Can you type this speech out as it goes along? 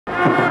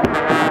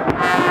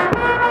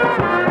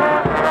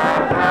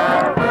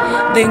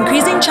The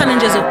increasing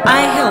challenges of eye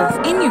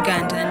health in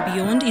Uganda and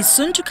beyond is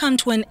soon to come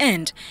to an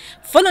end,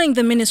 following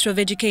the Ministry of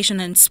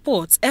Education and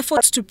Sport's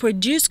efforts to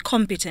produce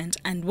competent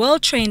and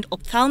well-trained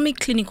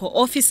ophthalmic clinical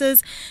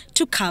officers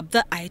to curb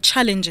the eye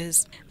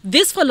challenges.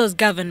 This follows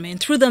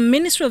government, through the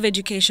Ministry of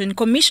Education,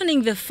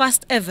 commissioning the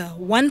first ever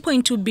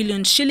 1.2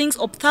 billion shillings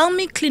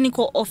ophthalmic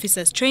clinical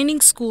officers training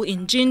school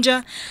in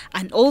Jinja,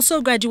 and also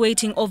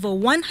graduating over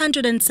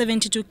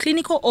 172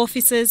 clinical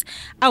officers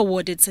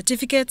awarded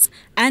certificates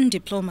and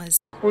diplomas.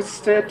 Whose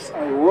steps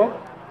I walk,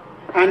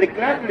 and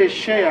gladly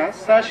share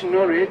such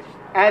knowledge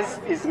as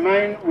is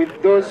mine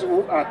with those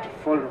who are to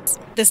follow.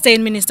 The State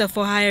Minister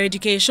for Higher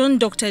Education,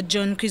 Dr.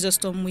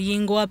 Chrysostom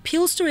Muyingo,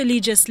 appeals to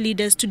religious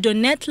leaders to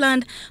donate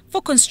land for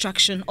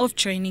construction of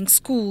training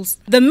schools.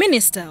 The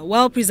minister,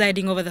 while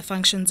presiding over the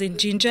functions in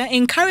Jinja,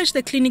 encouraged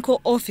the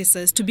clinical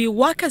officers to be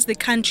workers the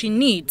country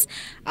needs,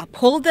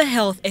 uphold the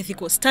health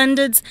ethical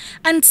standards,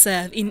 and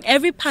serve in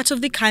every part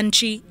of the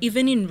country,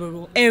 even in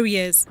rural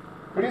areas.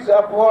 Please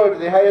uphold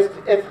the highest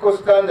ethical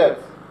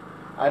standards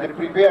and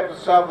prepare to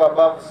serve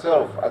above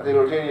self, as the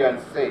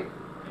Rotarians say,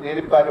 in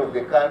any part of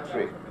the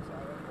country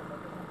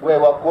where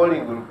our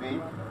calling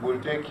will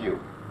take you,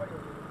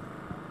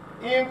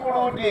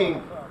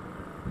 including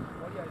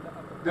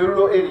the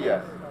rural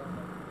areas.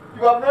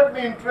 You have not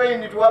been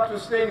trained to have to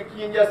stay in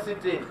Jinja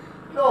City.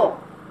 No.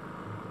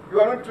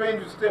 You are not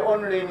trained to stay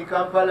only in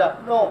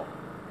Kampala. No.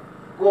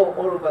 Go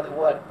all over the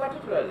world,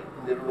 particularly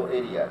in the rural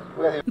areas.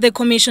 The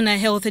Commissioner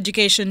Health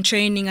Education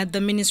Training at the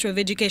Ministry of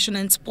Education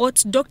and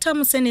Sports, Dr.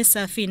 Musene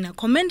Safina,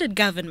 commended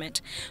government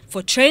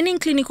for training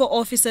clinical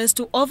officers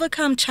to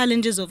overcome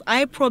challenges of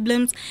eye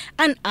problems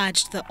and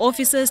urged the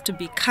officers to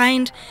be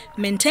kind,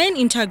 maintain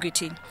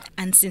integrity,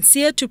 and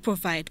sincere to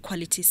provide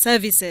quality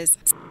services.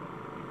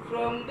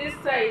 From this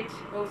side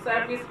of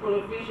service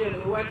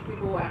provision, we want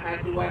people who are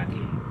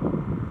hardworking.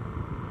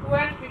 We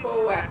want people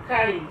who are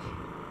kind,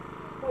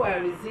 who are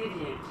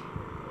resilient,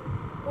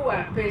 who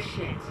are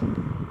patient,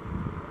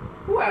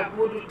 who are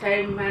good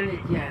time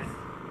managers.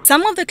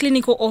 Some of the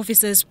clinical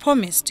officers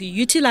promised to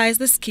utilize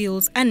the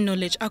skills and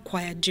knowledge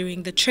acquired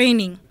during the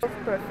training.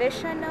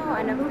 Professional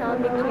and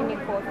ophthalmic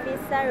clinical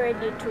officer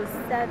ready to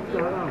serve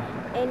you.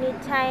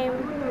 Anytime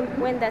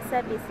when the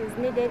service is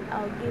needed,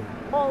 I'll give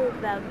all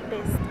the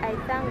best. I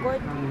thank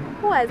God.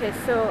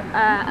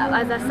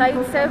 As a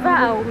site server,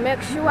 I will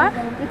make sure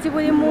nti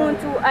buli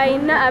muntu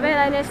aina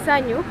abeera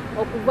n'essanyu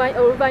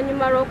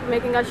oluvannyuma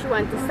lw'okumakinga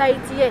sure nti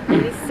site ye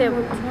eri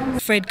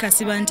safe. Fred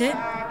Kasibante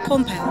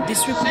compiled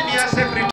this report.